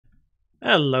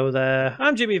Hello there,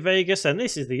 I'm Jimmy Vegas and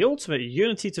this is the ultimate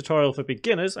Unity tutorial for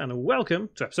beginners, and welcome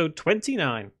to episode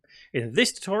 29. In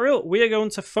this tutorial we are going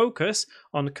to focus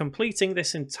on completing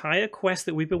this entire quest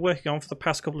that we've been working on for the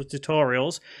past couple of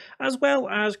tutorials, as well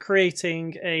as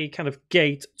creating a kind of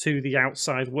gate to the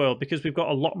outside world, because we've got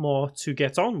a lot more to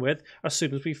get on with as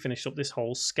soon as we finish up this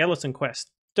whole skeleton quest.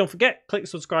 Don't forget, click the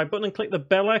subscribe button and click the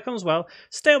bell icon as well.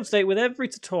 Stay up to date with every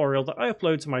tutorial that I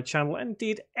upload to my channel, and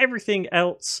indeed everything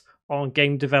else on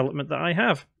game development that I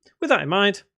have. With that in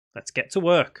mind, let's get to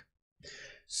work.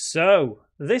 So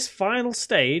this final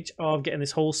stage of getting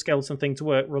this whole skeleton thing to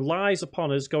work relies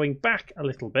upon us going back a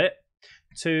little bit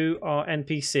to our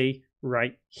NPC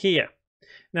right here.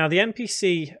 Now the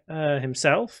NPC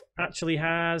himself actually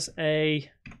has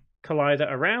a collider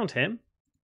around him,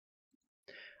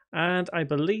 and I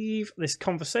believe this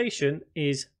conversation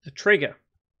is the trigger.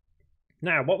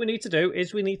 Now, what we need to do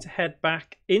is we need to head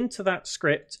back into that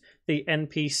script, the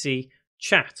NPC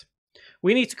chat.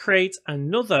 We need to create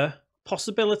another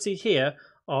possibility here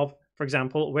of, for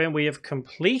example, when we have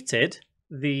completed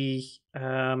the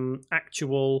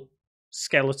actual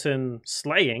skeleton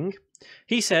slaying,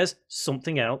 he says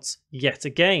something else yet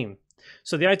again.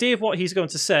 So the idea of what he's going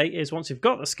to say is, once we've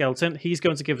got the skeleton, he's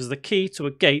going to give us the key to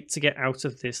a gate to get out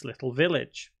of this little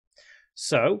village.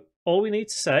 So all we need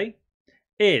to say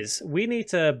is we need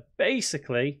to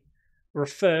basically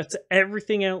refer to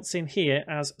everything else in here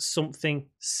as something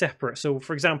separate. So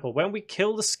for example, when we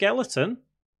kill the skeleton,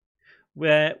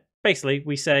 where basically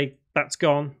we say that's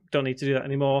gone, don't need to do that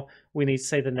anymore, we need to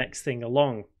say the next thing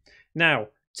along. Now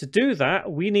to do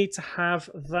that, we need to have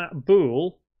that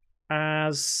bool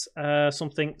as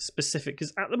something specific,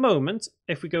 because at the moment,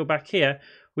 if we go back here,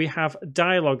 we have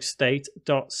dialog state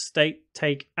dot state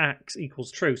take ax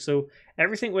equals true. So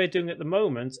everything we're doing at the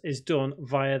moment is done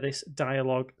via this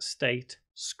dialog state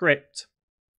script.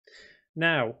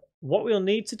 Now what we'll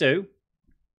need to do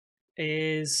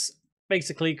is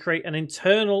basically create an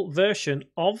internal version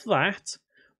of that,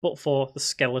 but for the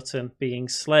skeleton being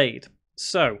slayed.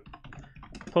 So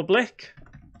public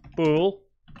bool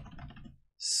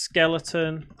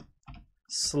skeleton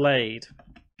slayed.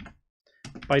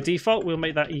 By default, we'll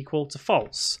make that equal to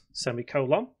false,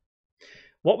 semicolon.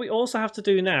 What we also have to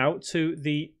do now to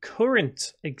the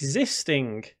current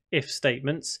existing if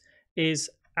statements is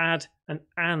add an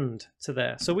and to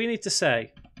there. So we need to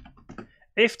say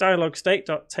if dialog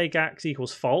state.takeAx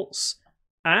equals false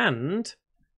and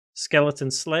skeleton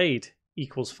slayed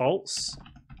equals false,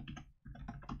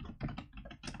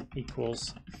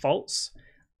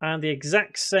 and the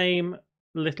exact same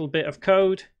little bit of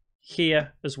code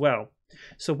here as well.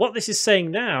 So what this is saying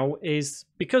now is,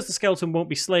 because the skeleton won't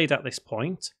be slayed at this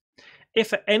point,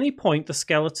 if at any point the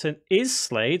skeleton is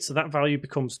slayed, so that value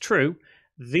becomes true,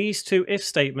 these two if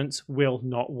statements will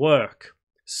not work.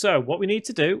 So what we need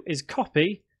to do is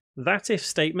copy that if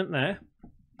statement there,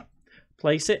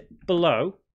 place it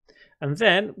below, and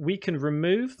then we can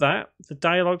remove that, the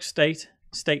dialog state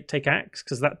take ax,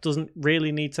 because that doesn't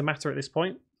really need to matter at this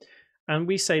point, and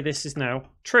we say this is now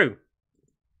true.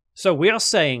 So we are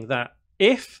saying that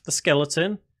if the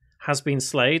skeleton has been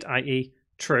slayed, i.e.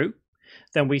 true,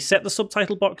 then we set the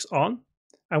subtitle box on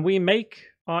and we make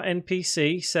our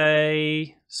NPC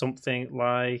say something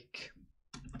like,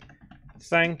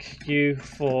 thank you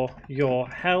for your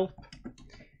help.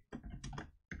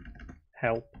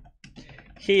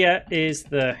 Here is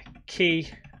the key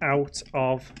out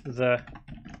of the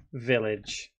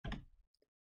village.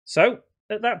 So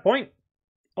at that point,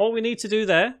 all we need to do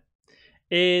there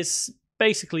is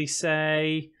basically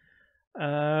say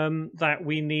that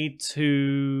we need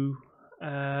to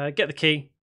get the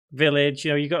key, village.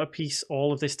 You know, you got to piece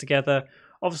all of this together.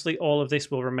 Obviously, all of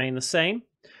this will remain the same.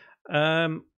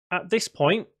 At this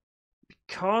point,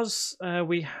 because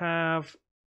we have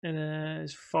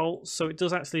is false, so it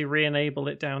does actually re-enable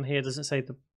it down here. It doesn't say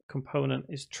the component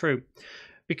is true.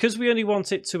 Because we only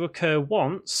want it to occur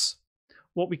once,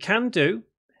 what we can do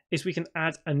is we can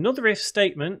add another if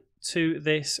statement to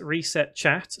this reset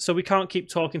chat. So we can't keep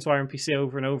talking to our NPC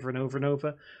over and over and over and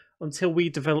over until we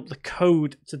develop the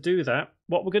code to do that.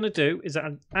 What we're going to do is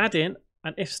add in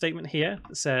an if statement here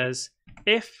that says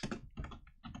if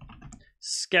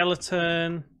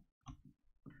skeleton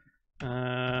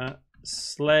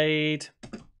slayed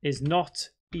is not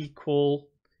equal,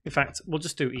 in fact we'll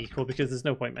just do equal because there's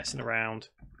no point messing around,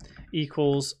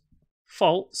 equals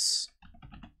false,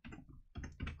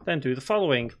 then do the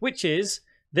following, which is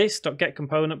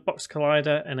this.getComponent box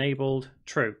collider enabled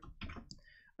true,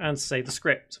 and say the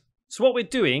script. So what we're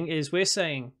doing is we're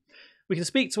saying we can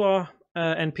speak to our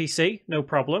NPC, no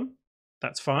problem,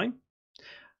 that's fine.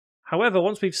 However,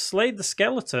 once we've slayed the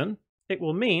skeleton, it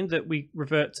will mean that we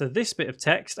revert to this bit of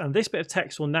text, and this bit of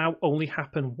text will now only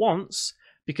happen once,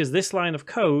 because this line of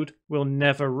code will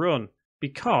never run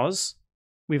because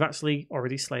we've actually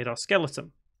already slayed our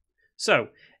skeleton. So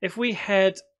if we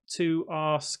head to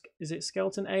our, is it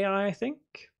skeleton AI? I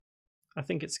think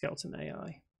it's skeleton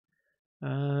AI.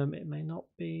 It may not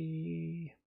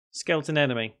be skeleton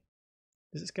enemy.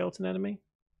 Is it skeleton enemy?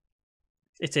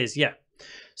 It is, yeah.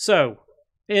 So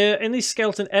in the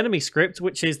skeleton enemy script,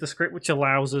 which is the script which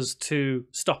allows us to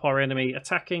stop our enemy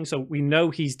attacking, so we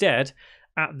know he's dead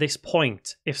at this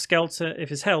point. If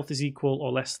his health is equal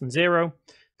or less than 0,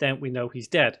 then we know he's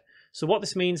dead. So what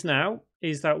this means now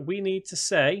is that we need to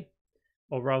say,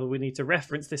 or rather we need to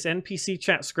reference this NPC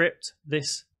chat script,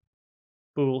 this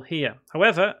bool here.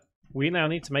 However, we now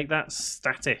need to make that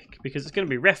static because it's going to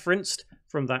be referenced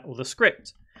from that other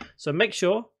script. So make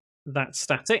sure that's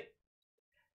static.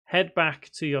 Head back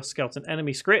to your skeleton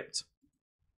enemy script.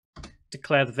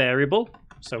 Declare the variable.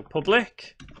 So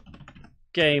public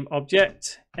game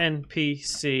object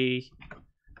NPC.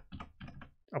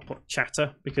 I'll put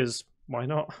chatter because why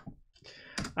not?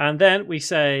 And then we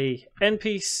say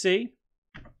NPC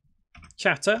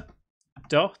chatter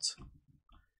dot.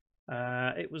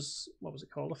 It was, what was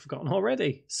it called? I've forgotten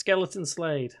already. Skeleton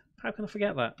slayed. How can I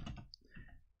forget that?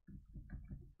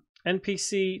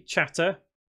 NPC chatter.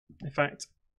 In fact,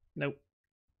 nope.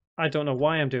 I don't know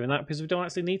why I'm doing that because we don't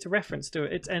actually need to reference to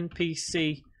it. It's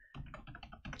NPC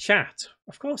chat.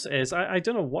 Of course it is. I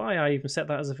don't know why I even set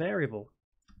that as a variable.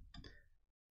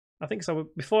 I think so.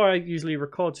 Before I usually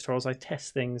record tutorials, I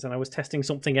test things, and I was testing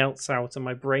something else out, and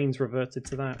my brain's reverted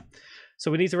to that. So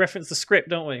we need to reference the script,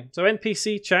 don't we? So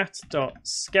npc chat dot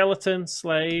skeleton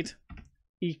slayed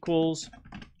equals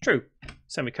true,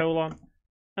 semicolon,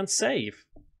 and save.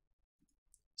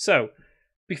 So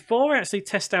before I actually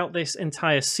test out this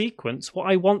entire sequence,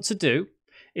 what I want to do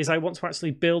is I want to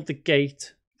actually build the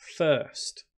gate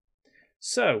first.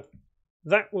 So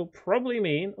that will probably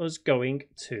mean us going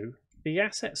to the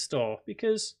asset store,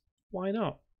 because why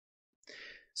not?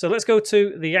 So let's go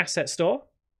to the asset store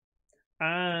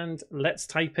and let's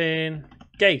type in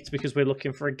gate because we're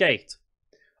looking for a gate.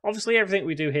 Obviously everything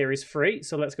we do here is free,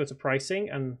 so let's go to pricing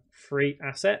and free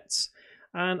assets,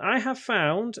 and I have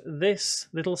found this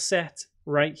little set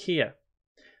right here.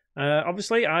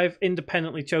 Obviously I've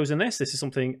independently chosen this. This is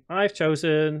something I've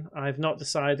chosen. I've not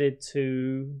decided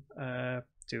to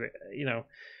do it, you know,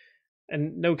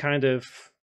 and no kind of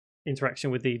interaction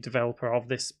with the developer of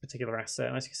this particular asset.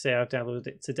 And as you can see, I've downloaded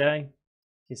it today.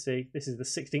 You see, this is the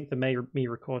 16th of May, me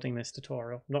recording this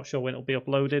tutorial. I'm not sure when it'll be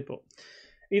uploaded, but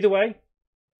either way,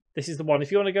 this is the one.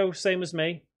 If you want to go same as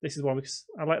me, this is the one because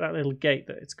I like that little gate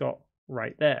that it's got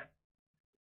right there.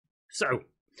 So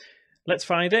let's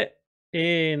find it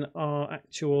in our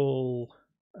actual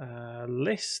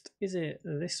list. Is it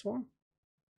this one?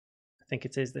 I think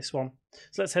it is this one.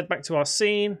 So let's head back to our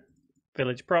scene,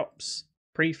 village props,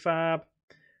 prefab.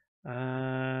 What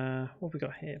have we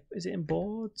got here? Is it in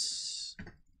boards?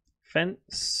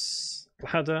 Fence,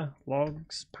 ladder,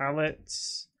 logs,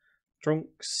 pallets,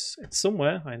 trunks. It's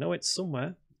somewhere. I know it's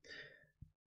somewhere.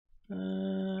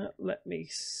 Let me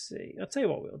see. I'll tell you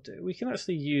what we'll do. We can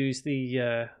actually use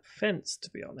the fence, to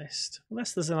be honest.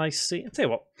 Unless there's a nice scene. I'll tell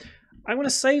you what. I'm going to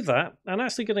save that. I'm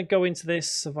actually going to go into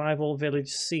this survival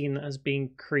village scene as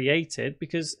being created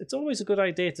because it's always a good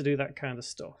idea to do that kind of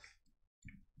stuff.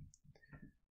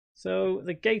 So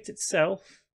the gate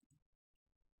itself,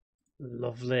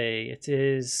 lovely. It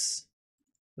is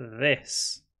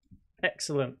this.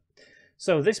 Excellent.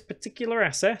 So this particular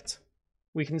asset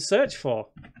we can search for.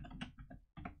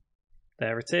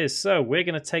 There it is. So we're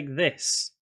going to take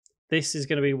this. This is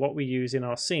going to be what we use in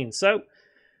our scene. So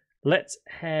let's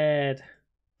head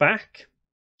back.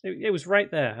 It was right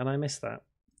there and I missed that.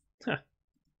 Huh.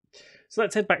 So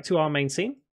let's head back to our main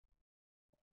scene.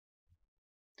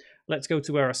 Let's go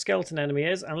to where our skeleton enemy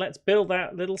is and let's build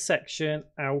that little section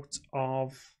out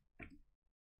of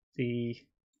the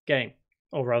game.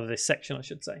 Or rather this section, I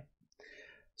should say.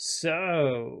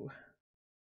 So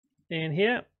in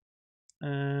here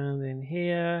and in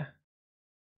here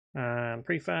and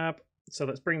prefab. So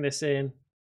let's bring this in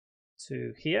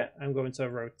to here. I'm going to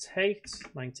rotate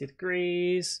 90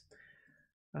 degrees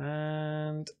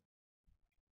and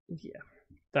yeah,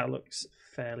 that looks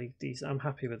fairly decent. I'm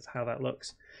happy with how that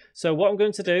looks. So what I'm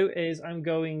going to do is I'm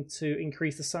going to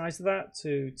increase the size of that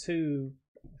to 2,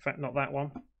 in fact not that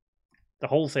one, the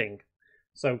whole thing.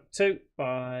 So 2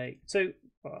 by 2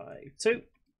 by 2.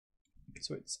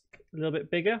 So it's a little bit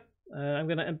bigger. I'm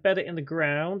going to embed it in the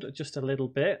ground just a little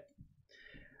bit.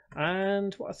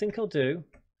 And what I think I'll do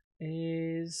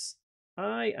is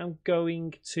I am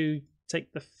going to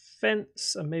take the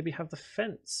fence and maybe have the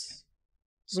fence.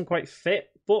 Doesn't quite fit,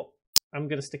 but I'm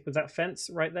going to stick with that fence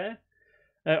right there.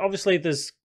 Obviously,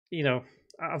 there's, you know,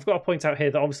 I've got to point out here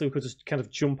that obviously we could just kind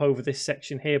of jump over this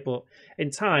section here, but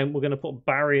in time we're going to put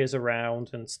barriers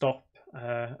around and stop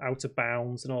out of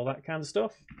bounds and all that kind of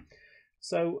stuff.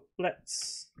 So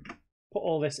let's put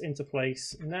all this into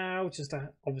place now, just to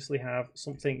obviously have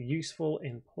something useful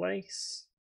in place.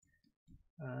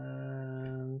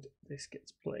 And this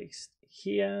gets placed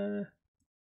here.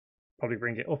 Probably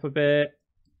bring it up a bit.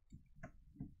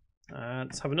 And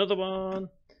let's have another one.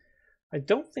 I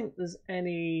don't think there's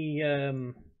any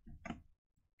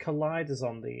colliders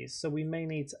on these, so we may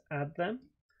need to add them.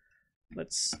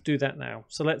 Let's do that now.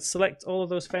 So let's select all of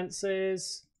those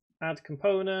fences, add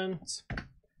component,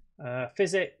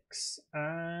 physics,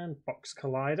 and box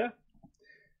collider.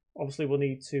 Obviously, we'll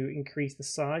need to increase the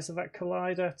size of that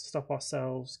collider to stop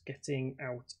ourselves getting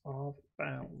out of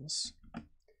bounds.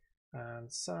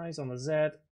 And size on the Z,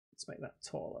 let's make that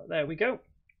taller. There we go.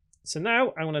 So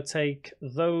now I'm going to take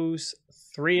those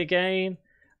 3 again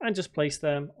and just place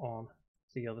them on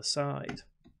the other side.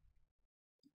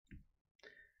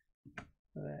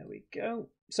 There we go.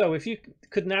 So if you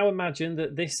could now imagine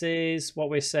that this is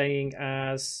what we're saying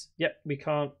as, yep, we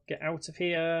can't get out of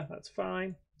here, that's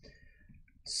fine.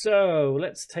 So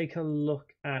let's take a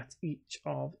look at each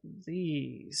of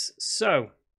these.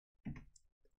 So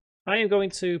I am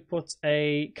going to put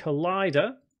a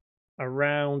collider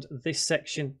around this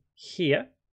section here,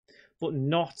 but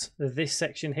not this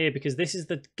section here, because this is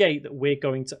the gate that we're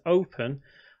going to open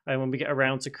when we get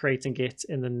around to creating it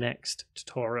in the next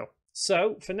tutorial.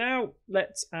 So for now,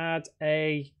 let's add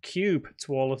a cube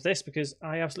to all of this, because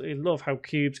I absolutely love how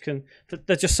cubes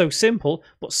they're just so simple,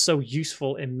 but so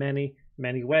useful in many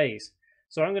ways.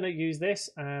 So I'm going to use this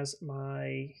as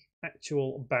my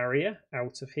actual barrier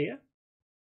out of here.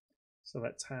 So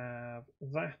let's have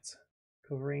that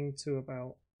covering to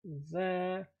about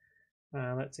there.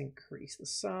 And let's increase the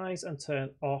size and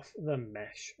turn off the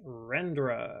mesh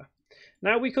renderer.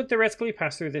 Now we could theoretically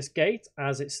pass through this gate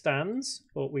as it stands,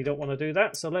 but we don't want to do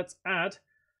that. So let's add,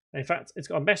 in fact, it's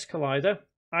got a mesh collider.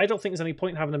 I don't think there's any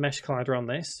point in having a mesh collider on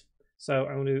this. So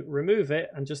I'm going to remove it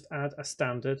and just add a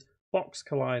standard box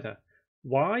collider.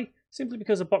 Why? Simply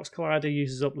because a box collider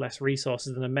uses up less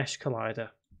resources than a mesh collider.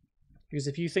 Because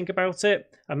if you think about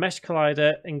it, a mesh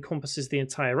collider encompasses the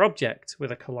entire object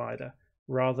with a collider,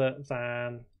 rather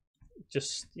than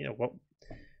just, you know,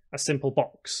 a simple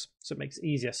box. So it makes it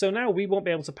easier. So now we won't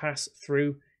be able to pass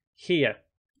through here.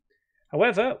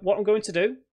 However, what I'm going to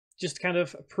do, just to kind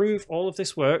of prove all of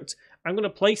this worked, I'm going to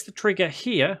place the trigger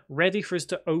here, ready for us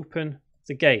to open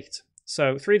the gate.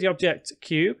 So 3D object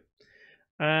cube,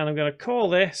 and I'm going to call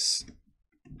this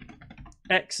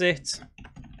exit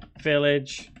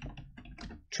village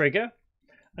trigger.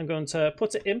 I'm going to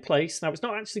put it in place. Now, it's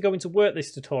not actually going to work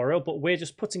this tutorial, but we're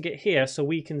just putting it here so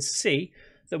we can see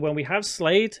that when we have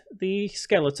slayed the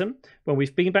skeleton, when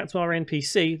we've been back to our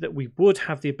NPC, that we would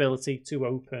have the ability to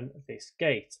open this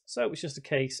gate. So it's just a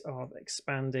case of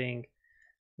expanding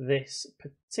this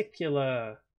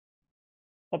particular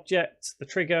object, the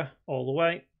trigger, all the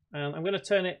way, and I'm going to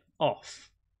turn it off.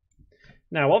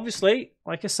 Now, obviously,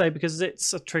 like I say, because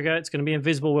it's a trigger, it's going to be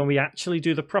invisible when we actually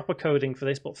do the proper coding for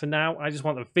this. But for now, I just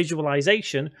want the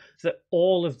visualization that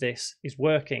all of this is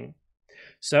working.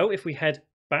 So if we head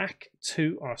back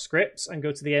to our scripts and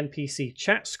go to the NPC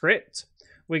chat script,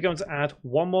 we're going to add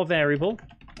one more variable,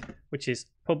 which is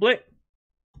public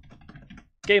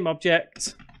game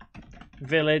object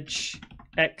village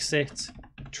exit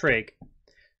trig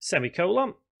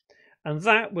semicolon. And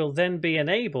that will then be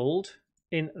enabled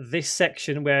in this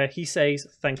section where he says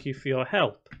thank you for your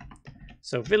help.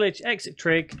 So village exit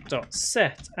trig dot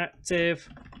set active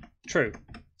true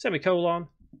semicolon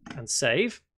and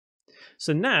save.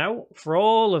 So now for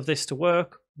all of this to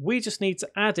work, we just need to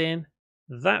add in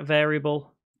that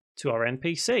variable to our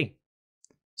NPC.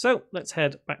 So let's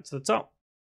head back to the top.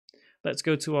 Let's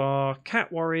go to our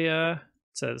cat warrior,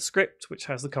 to the script which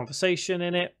has the conversation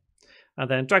in it,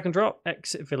 and then drag and drop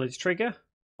exit village trigger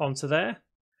onto there.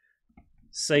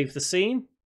 Save the scene,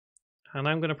 and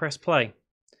I'm going to press play.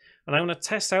 And I'm going to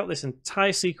test out this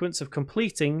entire sequence of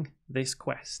completing this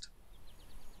quest.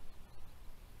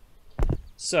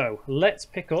 So let's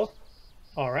pick up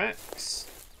our axe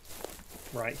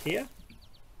right here.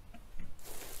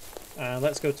 And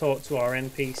let's go talk to our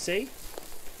NPC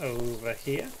over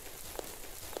here.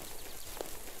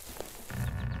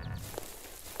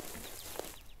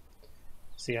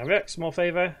 See, have X, more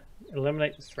favor,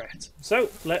 eliminate the threat. So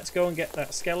let's go and get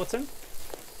that skeleton.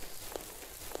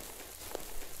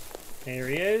 Here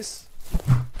he is.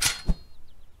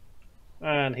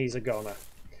 And he's a goner.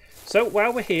 So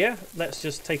while we're here, let's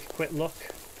just take a quick look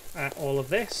at all of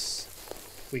this.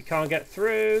 We can't get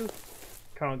through.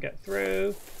 Can't get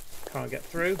through. Can't get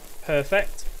through.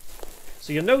 Perfect.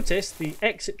 So you'll notice the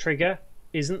exit trigger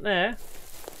isn't there.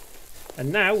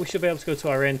 And now we should be able to go to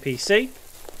our NPC.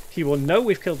 He will know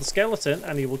we've killed the skeleton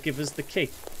and he will give us the key.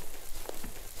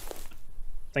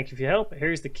 Thank you for your help.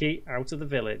 Here's the key out of the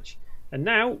village. And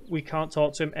now we can't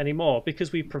talk to him anymore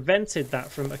because we prevented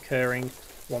that from occurring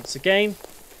once again.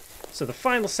 So the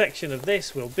final section of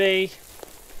this will be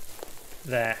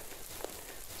there.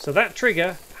 So that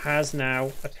trigger has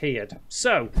now appeared.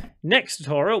 So next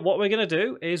tutorial, what we're going to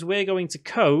do is we're going to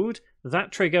code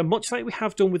that trigger, much like we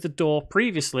have done with the door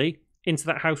previously, into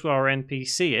that house where our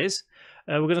NPC is.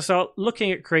 We're going to start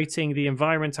looking at creating the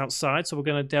environment outside. So we're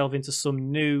going to delve into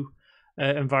some new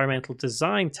environmental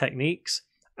design techniques.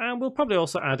 And we'll probably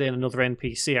also add in another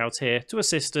NPC out here to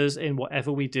assist us in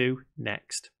whatever we do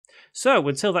next. So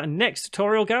until that next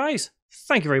tutorial, guys,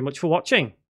 thank you very much for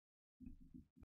watching.